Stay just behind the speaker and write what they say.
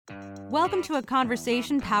Welcome to a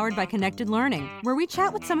conversation powered by Connected Learning, where we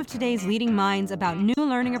chat with some of today's leading minds about new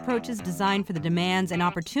learning approaches designed for the demands and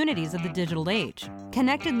opportunities of the digital age.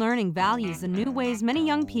 Connected Learning values the new ways many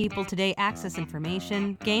young people today access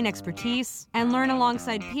information, gain expertise, and learn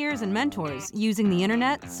alongside peers and mentors using the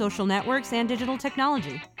internet, social networks, and digital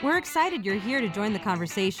technology. We're excited you're here to join the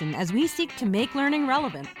conversation as we seek to make learning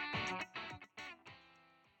relevant.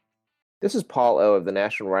 This is Paul O. of the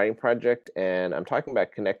National Writing Project, and I'm talking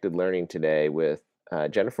about Connected Learning today with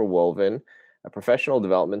Jennifer Wolven, a professional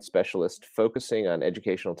development specialist focusing on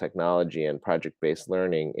educational technology and project-based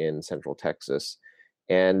learning in Central Texas,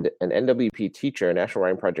 and an NWP teacher, a National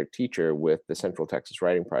Writing Project teacher with the Central Texas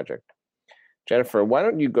Writing Project. Jennifer, why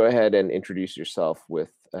don't you go ahead and introduce yourself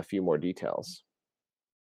with a few more details?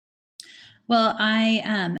 Well,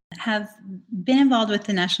 I have been involved with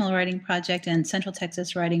the National Writing Project and Central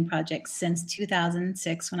Texas Writing Project since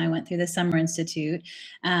 2006 when I went through the Summer Institute,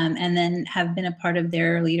 and then have been a part of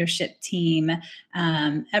their leadership team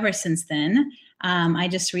ever since then. I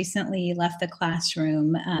just recently left the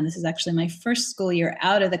classroom. This is actually my first school year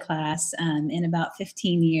out of the class in about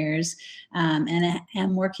 15 years, and I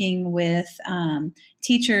am working with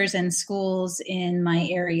teachers and schools in my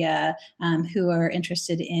area who are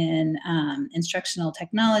interested in instructional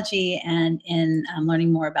technology and in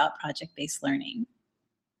learning more about project-based learning.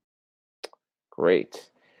 Great.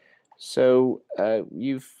 So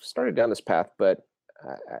you've started down this path, but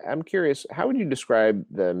I'm curious, how would you describe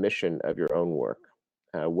the mission of your own work?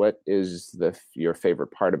 What is your favorite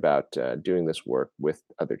part about doing this work with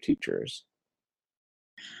other teachers?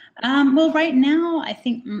 Well, right now, I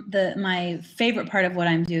think my favorite part of what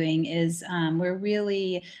I'm doing is we're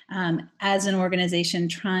really, as an organization,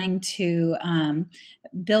 trying to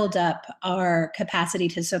build up our capacity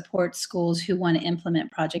to support schools who want to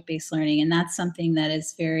implement project-based learning. And that's something that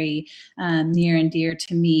is very near and dear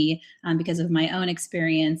to me because of my own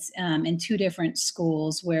experience in two different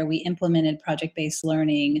schools where we implemented project-based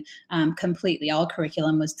learning completely. All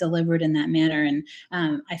curriculum was delivered in that manner. And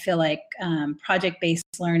I feel like project-based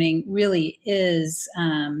learning really is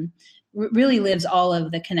really lives all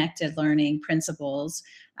of the connected learning principles.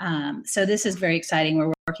 So this is very exciting.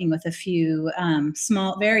 We're working with a few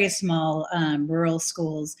very small rural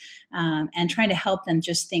schools and trying to help them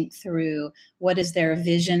just think through what is their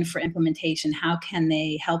vision for implementation, how can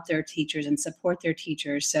they help their teachers and support their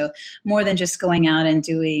teachers. So more than just going out and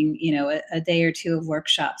doing, a day or two of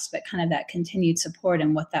workshops, but kind of that continued support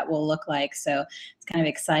and what that will look like. So it's kind of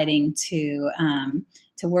exciting to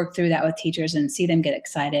work through that with teachers and see them get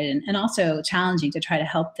excited, and also challenging to try to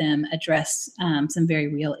help them address some very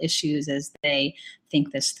real issues as they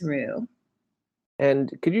think this through.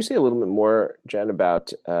 And could you say a little bit more, Jen,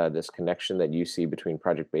 about this connection that you see between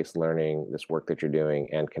project-based learning, this work that you're doing,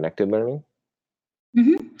 and connected learning?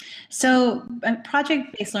 Mm-hmm. So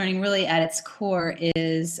project-based learning really at its core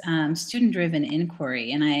is student-driven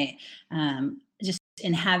inquiry. And I just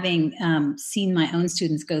in having seen my own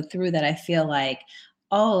students go through that, I feel like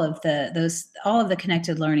all of the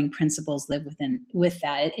connected learning principles live with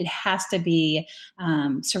that. It has to be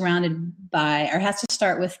surrounded by, or has to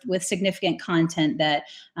start with significant content that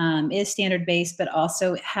is standard based, but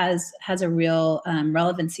also has a real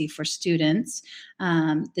relevancy for students.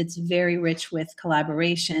 It's very rich with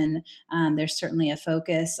collaboration. There's certainly a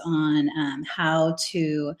focus on how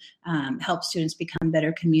to help students become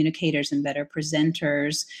better communicators and better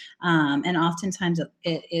presenters. And oftentimes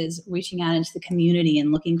it is reaching out into the community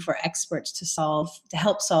and looking for experts to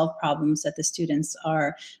help solve problems that the students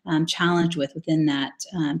are challenged within that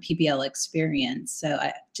PBL experience. So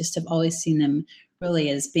I just have always seen them really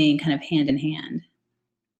as being kind of hand in hand.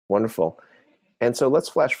 Wonderful. And so let's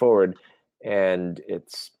flash forward, and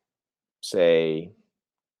it's, say,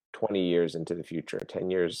 20 years into the future, 10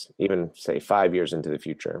 years, even say 5 years into the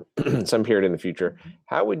future, some period in the future.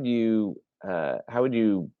 How would you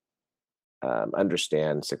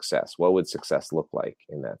understand success? What would success look like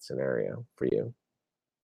in that scenario for you?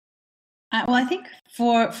 Well, I think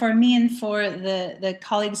for me and for the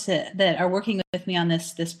colleagues that are working with me on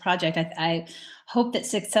this project, I hope that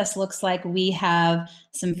success looks like we have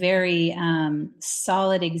some very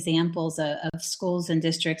solid examples of schools and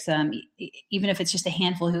districts, even if it's just a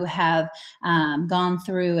handful, who have gone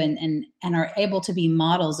through and are able to be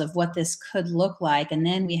models of what this could look like. And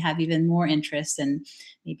then we have even more interest, and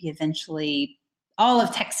maybe eventually all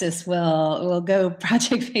of Texas will go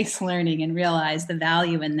project-based learning and realize the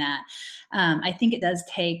value in that. I think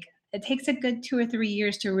it takes a good 2 or 3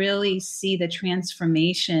 years to really see the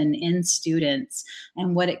transformation in students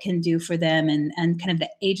and what it can do for them, and kind of the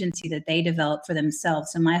agency that they develop for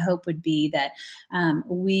themselves. So my hope would be that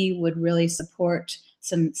we would really support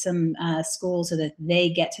some schools so that they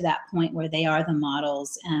get to that point where they are the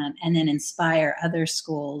models, and then inspire other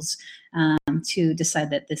schools to decide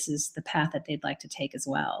that this is the path that they'd like to take as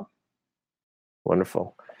well.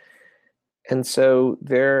 Wonderful. And so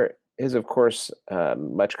there is, of course,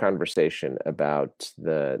 much conversation about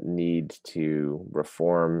the need to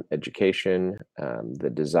reform education, the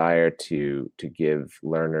desire to give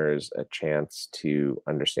learners a chance to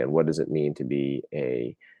understand what does it mean to be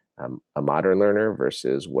a modern learner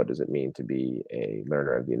versus what does it mean to be a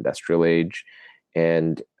learner of the industrial age.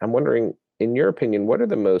 And I'm wondering, in your opinion, what are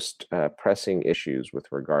the most pressing issues with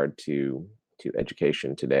regard to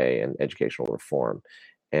education today and educational reform?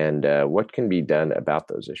 And what can be done about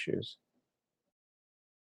those issues?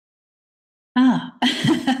 Ah,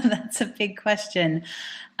 that's a big question.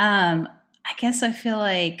 I guess I feel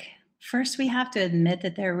like first we have to admit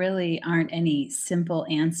that there really aren't any simple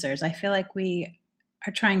answers. I feel like we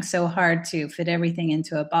are trying so hard to fit everything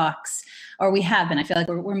into a box, or we have been. I feel like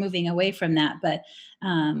we're moving away from that, but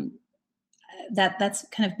that's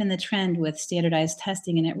kind of been the trend with standardized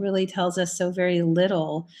testing, and it really tells us so very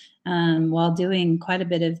little while doing quite a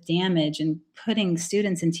bit of damage and putting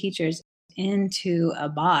students and teachers into a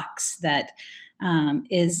box that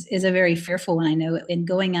is a very fearful one. I know in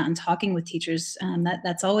going out and talking with teachers,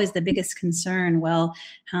 that's always the biggest concern. Well,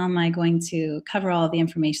 how am I going to cover all the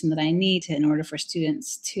information that I need in order for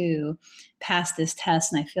students to pass this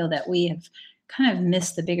test? And I feel that we have kind of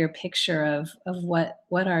missed the bigger picture of what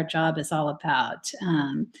our job is all about,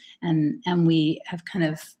 and we have kind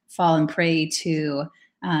of fallen prey to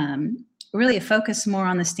really focus more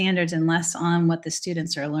on the standards and less on what the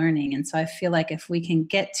students are learning. And so I feel like if we can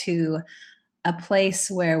get to a place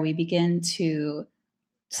where we begin to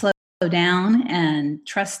slow down and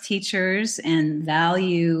trust teachers and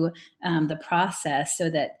value the process, so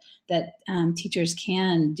that teachers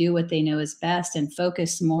can do what they know is best and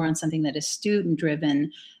focus more on something that is student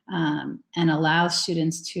driven, and allows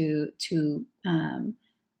students to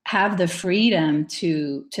have the freedom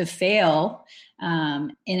to fail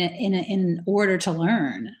in order to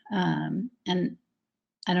learn. And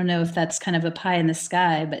I don't know if that's kind of a pie in the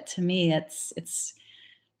sky, but to me, it's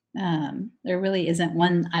there really isn't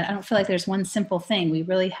one. I don't feel like there's one simple thing. We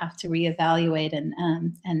really have to reevaluate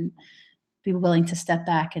and be willing to step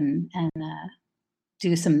back and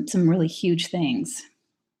do some really huge things.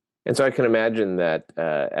 And so I can imagine that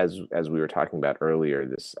as we were talking about earlier,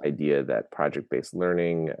 this idea that project-based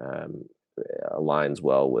learning aligns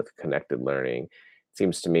well with connected learning. It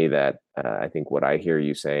seems to me that I think what I hear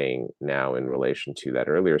you saying now in relation to that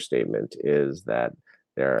earlier statement is that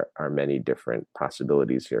there are many different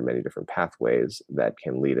possibilities here, many different pathways that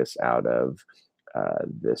can lead us out of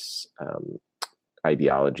this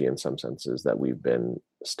ideology in some senses that we've been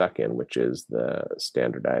stuck in, which is the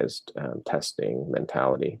standardized testing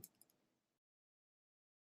mentality.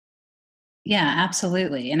 Yeah,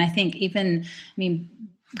 absolutely. And I think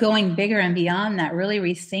going bigger and beyond that, really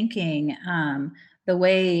rethinking the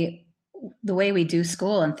way we do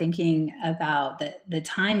school and thinking about the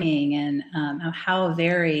timing and how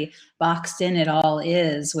very boxed in it all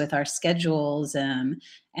is with our schedules and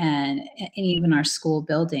even our school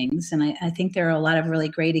buildings. And I think there are a lot of really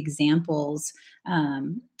great examples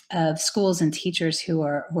of schools and teachers who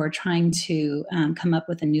are trying to come up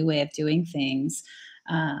with a new way of doing things.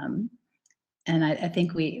 And I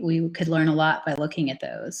think we could learn a lot by looking at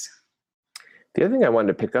those. The other thing I wanted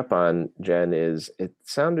to pick up on, Jen, is it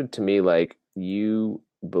sounded to me like you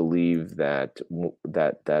believe that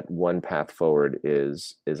one path forward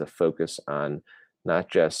is a focus on not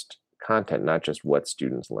just content, not just what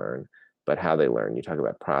students learn, but how they learn. You talk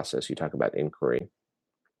about process, you talk about inquiry.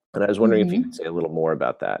 And I was wondering if you could say a little more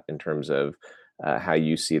about that in terms of how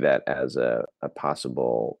you see that as a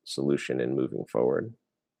possible solution in moving forward.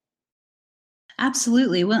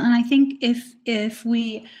 Absolutely. Well, and I think if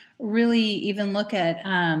we really even look at,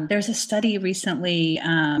 there's a study recently,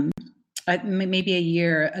 maybe a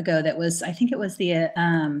year ago, that was, I think it was the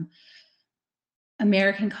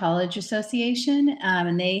American College Association,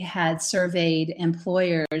 and they had surveyed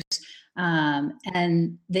employers,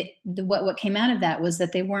 and what came out of that was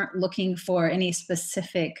that they weren't looking for any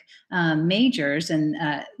specific majors and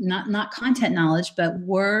not content knowledge, but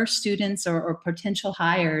were students or potential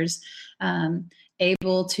hires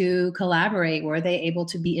able to collaborate? Were they able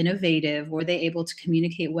to be innovative? Were they able to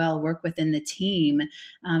communicate well, work within the team?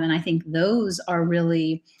 And I think those are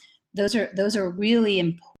really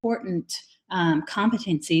important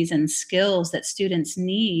competencies and skills that students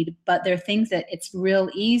need, but they're things that it's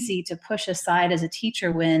real easy to push aside as a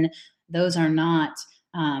teacher when those are not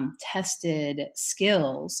tested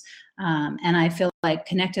skills. And I feel like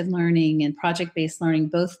connected learning and project-based learning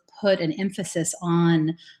both put an emphasis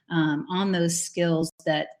on those skills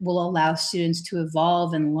that will allow students to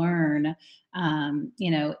evolve and learn,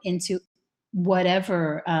 into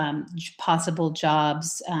whatever possible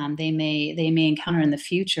jobs they may encounter in the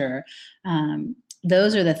future.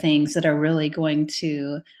 Those are the things that are really going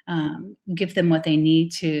to give them what they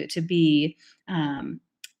need to be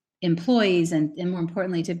employees and more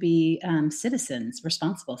importantly, to be citizens,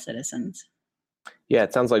 responsible citizens. Yeah,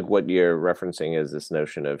 it sounds like what you're referencing is this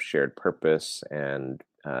notion of shared purpose and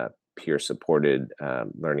peer-supported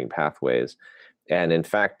learning pathways. And in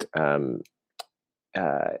fact, in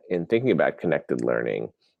thinking about connected learning,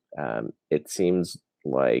 it seems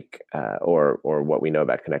like, or what we know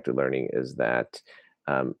about connected learning is that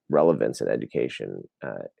relevance in education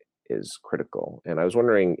is critical. And I was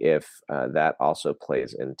wondering if that also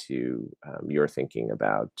plays into your thinking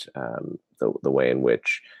about the way in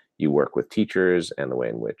which you work with teachers and the way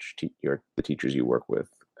in which the teachers you work with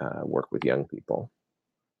young people.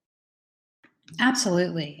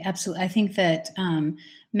 Absolutely. I think that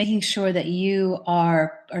making sure that you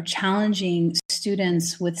are challenging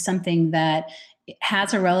students with something that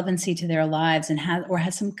has a relevancy to their lives and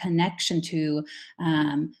has some connection to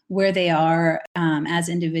where they are as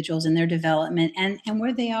individuals in their development and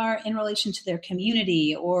where they are in relation to their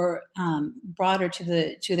community or broader to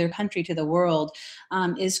their country, to the world,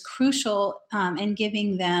 is crucial in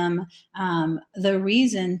giving them the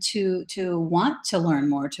reason to want to learn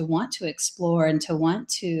more, to want to explore, and to want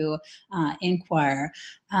to inquire.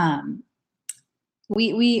 I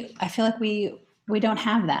feel like we don't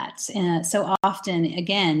have that. So often,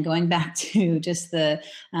 again, going back to just the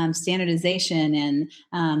standardization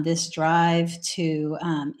and this drive to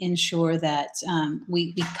ensure that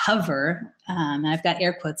we cover, and I've got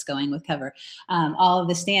air quotes going with cover, all of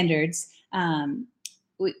the standards,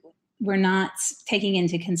 we're not taking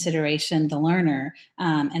into consideration the learner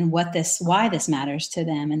and why this matters to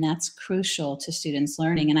them. And that's crucial to students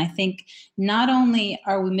learning. And I think not only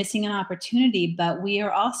are we missing an opportunity, but we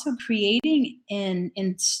are also creating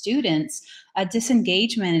in students a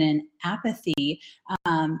disengagement and apathy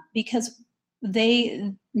because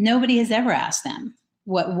nobody has ever asked them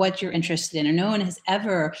what you're interested in, or no one has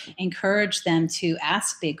ever encouraged them to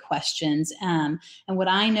ask big questions. And what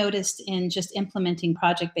I noticed in just implementing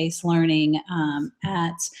project-based learning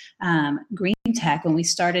at Green Tech, when we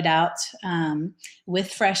started out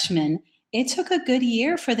with freshmen, it took a good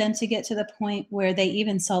year for them to get to the point where they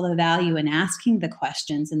even saw the value in asking the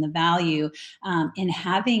questions and the value in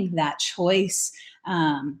having that choice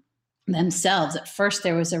themselves. At first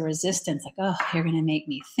there was a resistance, like, oh, you're going to make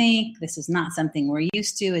me think. This is not something we're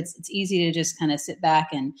used to. It's easy to just kind of sit back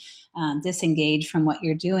and disengage from what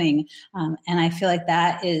you're doing. And I feel like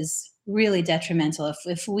that is really detrimental.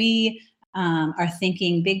 If we are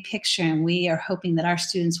thinking big picture and we are hoping that our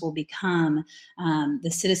students will become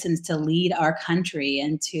the citizens to lead our country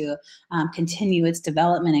and to continue its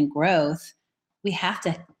development and growth, we have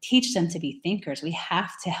to teach them to be thinkers. We have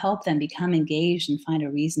to help them become engaged and find a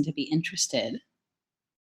reason to be interested.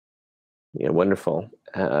 Yeah, wonderful.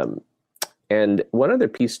 And one other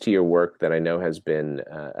piece to your work that I know has been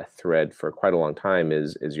a thread for quite a long time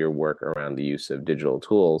is your work around the use of digital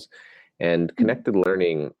tools. And connected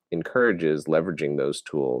learning encourages leveraging those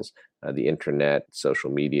tools, the internet, social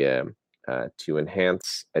media, to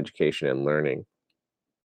enhance education and learning.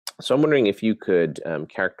 So I'm wondering if you could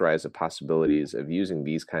characterize the possibilities of using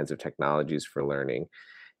these kinds of technologies for learning,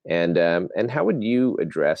 and how would you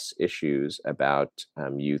address issues about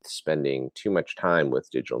youth spending too much time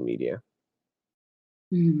with digital media?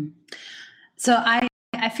 Mm-hmm. So I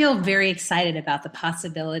feel very excited about the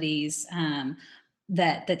possibilities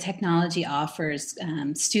that the technology offers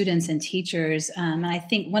students and teachers. And I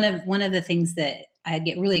think one of the things that I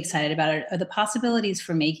get really excited about are the possibilities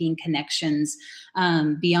for making connections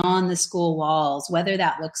beyond the school walls, whether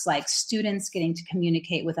that looks like students getting to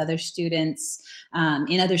communicate with other students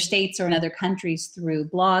in other states or in other countries through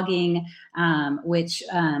blogging, which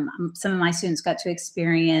some of my students got to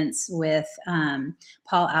experience with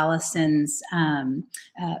Paul Allison's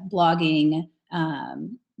blogging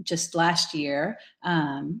just last year.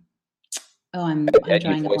 I'm drawing a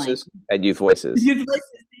blank. At Youth Voices. Youth Voices.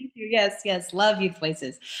 Thank you. Yes. Love Youth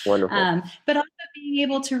Voices. Wonderful. But also being being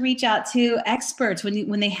able to reach out to experts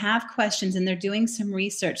when they have questions and they're doing some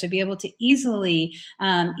research, to be able to easily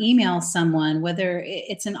email someone, whether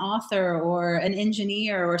it's an author or an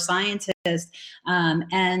engineer or scientist,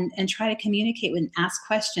 and try to communicate and ask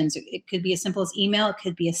questions. It could be as simple as email, it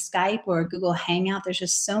could be a Skype or a Google Hangout. There's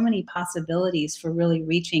just so many possibilities for really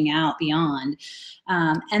reaching out beyond.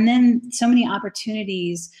 And then so many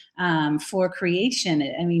opportunities for creation.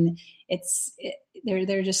 I mean,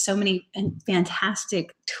 there are just so many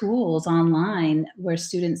fantastic tools online where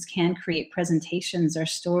students can create presentations or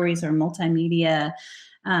stories or multimedia,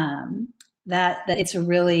 that it's a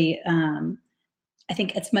really, I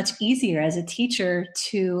think it's much easier as a teacher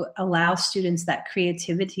to allow students that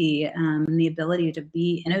creativity and the ability to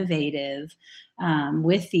be innovative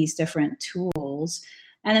with these different tools.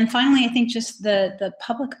 And then finally, I think just the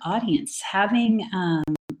public audience, having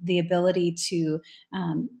the ability to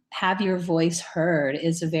have your voice heard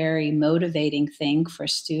is a very motivating thing for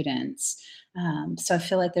students. So I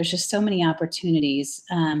feel like there's just so many opportunities.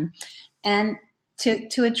 And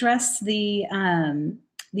to address the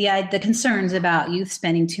concerns about youth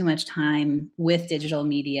spending too much time with digital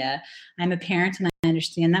media, I'm a parent and I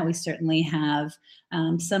understand that we certainly have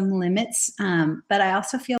some limits, but I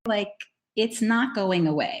also feel like it's not going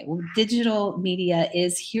away. Digital media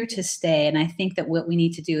is here to stay. And I think that what we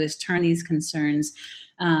need to do is turn these concerns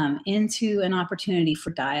into an opportunity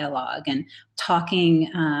for dialogue and talking,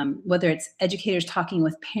 whether it's educators talking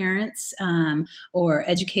with parents or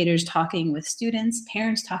educators talking with students,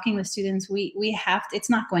 parents talking with students. We have to, it's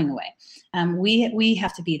not going away. We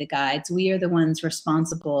have to be the guides. We are the ones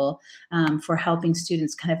responsible for helping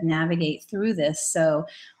students kind of navigate through this. So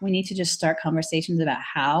we need to just start conversations about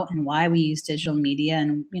how and why we use digital media,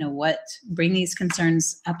 and bring these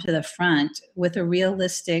concerns up to the front with a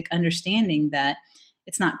realistic understanding that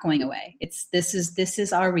it's not going away. This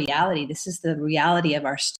is our reality. This is the reality of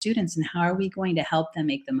our students, and how are we going to help them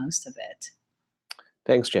make the most of it?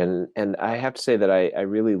 Thanks, Jen. And I have to say that I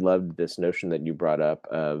really loved this notion that you brought up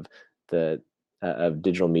of of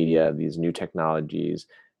digital media, of these new technologies,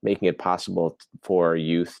 making it possible for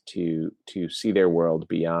youth to see their world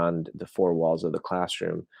beyond the four walls of the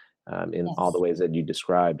classroom in Yes. all the ways that you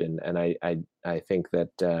described. And I think that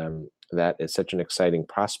that is such an exciting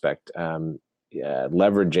prospect.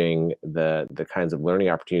 Leveraging the kinds of learning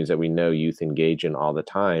opportunities that we know youth engage in all the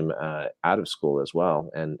time out of school as well,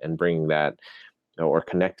 and bringing that or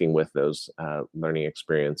connecting with those learning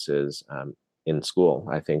experiences in school.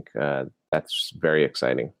 I think that's very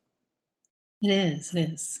exciting. It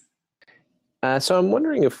is. So I'm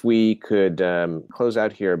wondering if we could close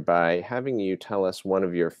out here by having you tell us one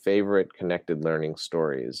of your favorite connected learning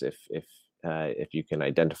stories, if you can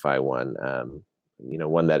identify one,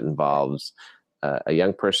 one that involves a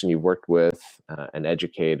young person you've worked with, an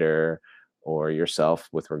educator, or yourself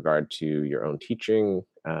with regard to your own teaching,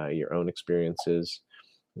 your own experiences.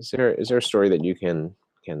 Is there a story that you can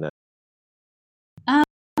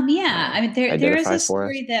Yeah, I mean, there is a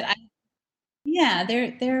story that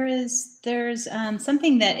there's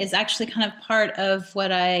something that is actually kind of part of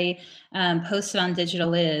what I posted on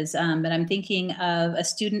Digital Is, but I'm thinking of a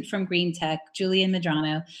student from Green Tech, Julian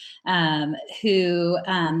Medrano, who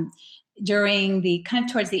during the kind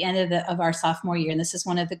of towards the end of our sophomore year, and this is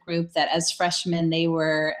one of the group that as freshmen, they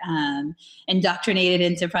were indoctrinated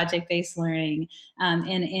into project-based learning. And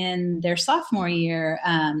in their sophomore year,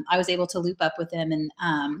 I was able to loop up with them, and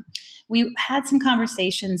we had some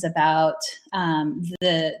conversations about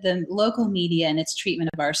the local media and its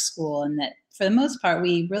treatment of our school, and that for the most part,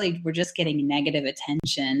 we really were just getting negative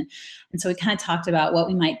attention. And so we kind of talked about what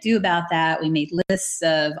we might do about that. We made lists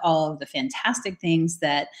of all of the fantastic things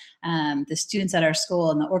that the students at our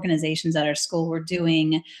school and the organizations at our school were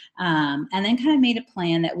doing, and then kind of made a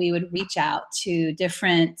plan that we would reach out to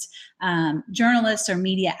different journalists or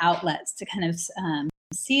media outlets to kind of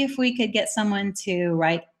see if we could get someone to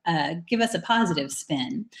give us a positive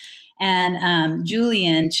spin. And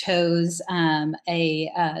Julian chose an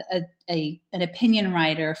opinion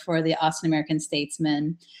writer for the Austin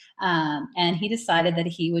American-Statesman, and he decided that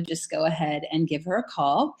he would just go ahead and give her a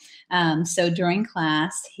call. So during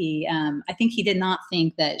class, I think he did not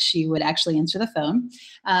think that she would actually answer the phone,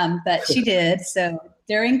 but she did. So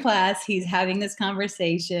during class, he's having this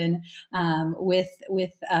conversation with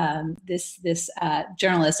this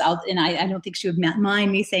journalist. I don't think she would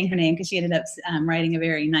mind me saying her name, because she ended up writing a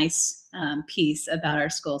very nice piece about our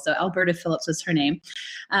school. So Alberta Phillips was her name,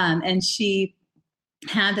 and she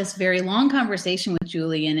had this very long conversation with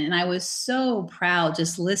Julian, and I was so proud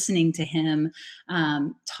just listening to him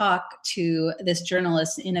talk to this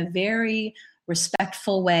journalist in a very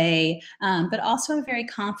respectful way, but also a very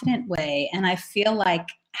confident way. And I feel like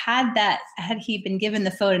had he been given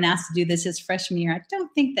the phone and asked to do this his freshman year, I don't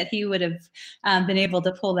think that he would have been able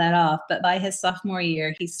to pull that off. But by his sophomore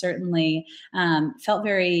year, he certainly felt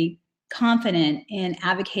very confident in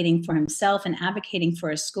advocating for himself and advocating for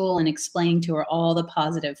his school and explaining to her all the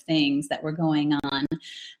positive things that were going on.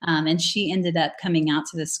 And she ended up coming out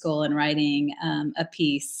to the school and writing a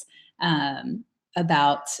piece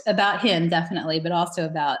about him, definitely, but also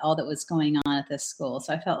about all that was going on at this school.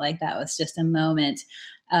 So I felt like that was just a moment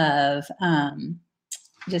of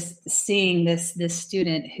just seeing this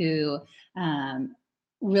student who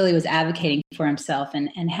really was advocating for himself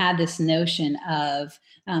and had this notion of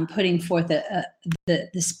putting forth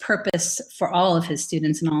this purpose for all of his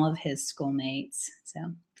students and all of his schoolmates. So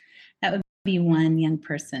that would be one young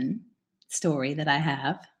person story that I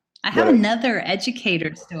have. I have another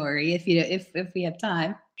educator story if we have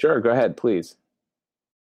time. Sure, go ahead, please.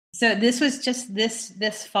 So this was just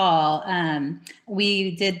this fall.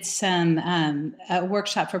 We did some a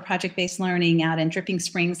workshop for project-based learning out in Dripping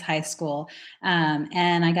Springs High School,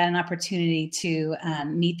 and I got an opportunity to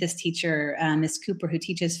meet this teacher, Ms. Cooper, who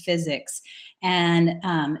teaches physics, and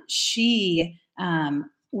she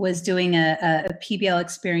was doing a PBL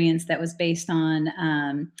experience that was based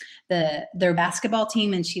on their basketball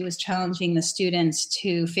team, and she was challenging the students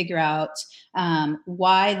to figure out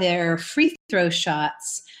why their free throw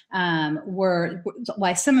shots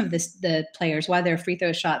why some of the players, why their free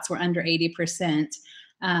throw shots were under 80%.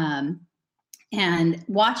 And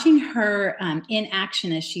watching her in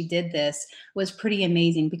action as she did this was pretty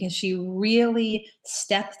amazing, because she really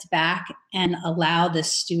stepped back and allowed the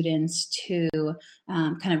students to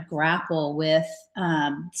kind of grapple with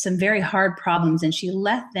some very hard problems, and she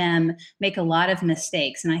let them make a lot of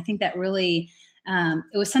mistakes. And I think that really,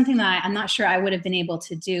 it was something that I'm not sure I would have been able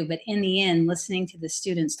to do, but in the end, listening to the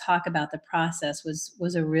students talk about the process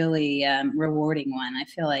was a really rewarding one. I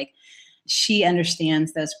feel like she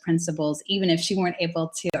understands those principles, even if she weren't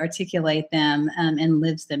able to articulate them and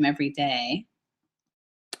lives them every day.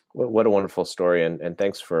 What a wonderful story, and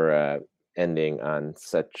thanks for ending on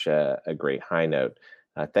such a great high note.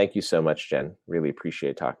 Thank you so much, Jen. Really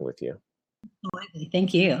appreciate talking with you.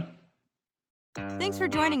 Thank you. Thanks for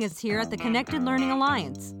joining us here at the Connected Learning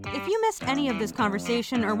Alliance. If you missed any of this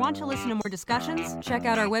conversation or want to listen to more discussions, check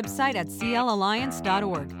out our website at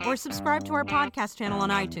clalliance.org or subscribe to our podcast channel on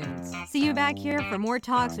iTunes. See you back here for more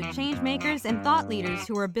talks with change makers and thought leaders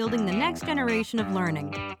who are building the next generation of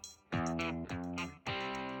learning.